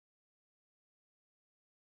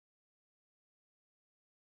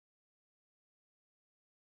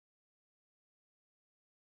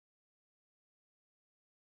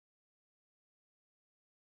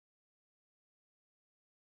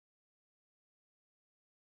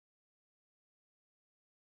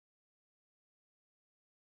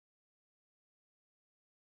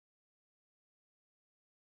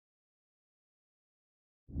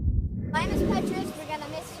Bye, Miss Petrus. We're gonna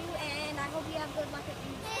miss you, and I hope you have good luck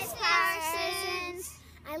at Miss Parsons.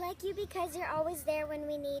 I like you because you're always there when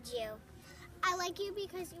we need you. I like you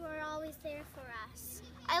because you are always there for us.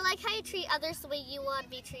 I like how you treat others the way you want to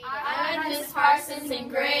be treated. I met Miss Parsons in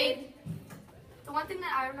grade. The one thing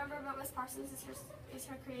that I remember about Miss Parsons is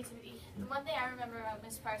her creativity. The one thing I remember about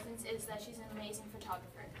Miss Parsons is that she's an amazing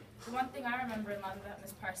photographer. The one thing I remember a lot about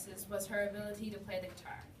Miss Parsons was her ability to play the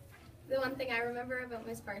guitar. The one thing I remember about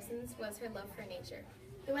Miss Parsons was her love for nature.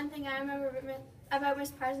 The one thing I remember about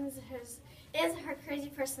Miss Parsons is her crazy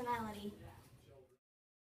personality.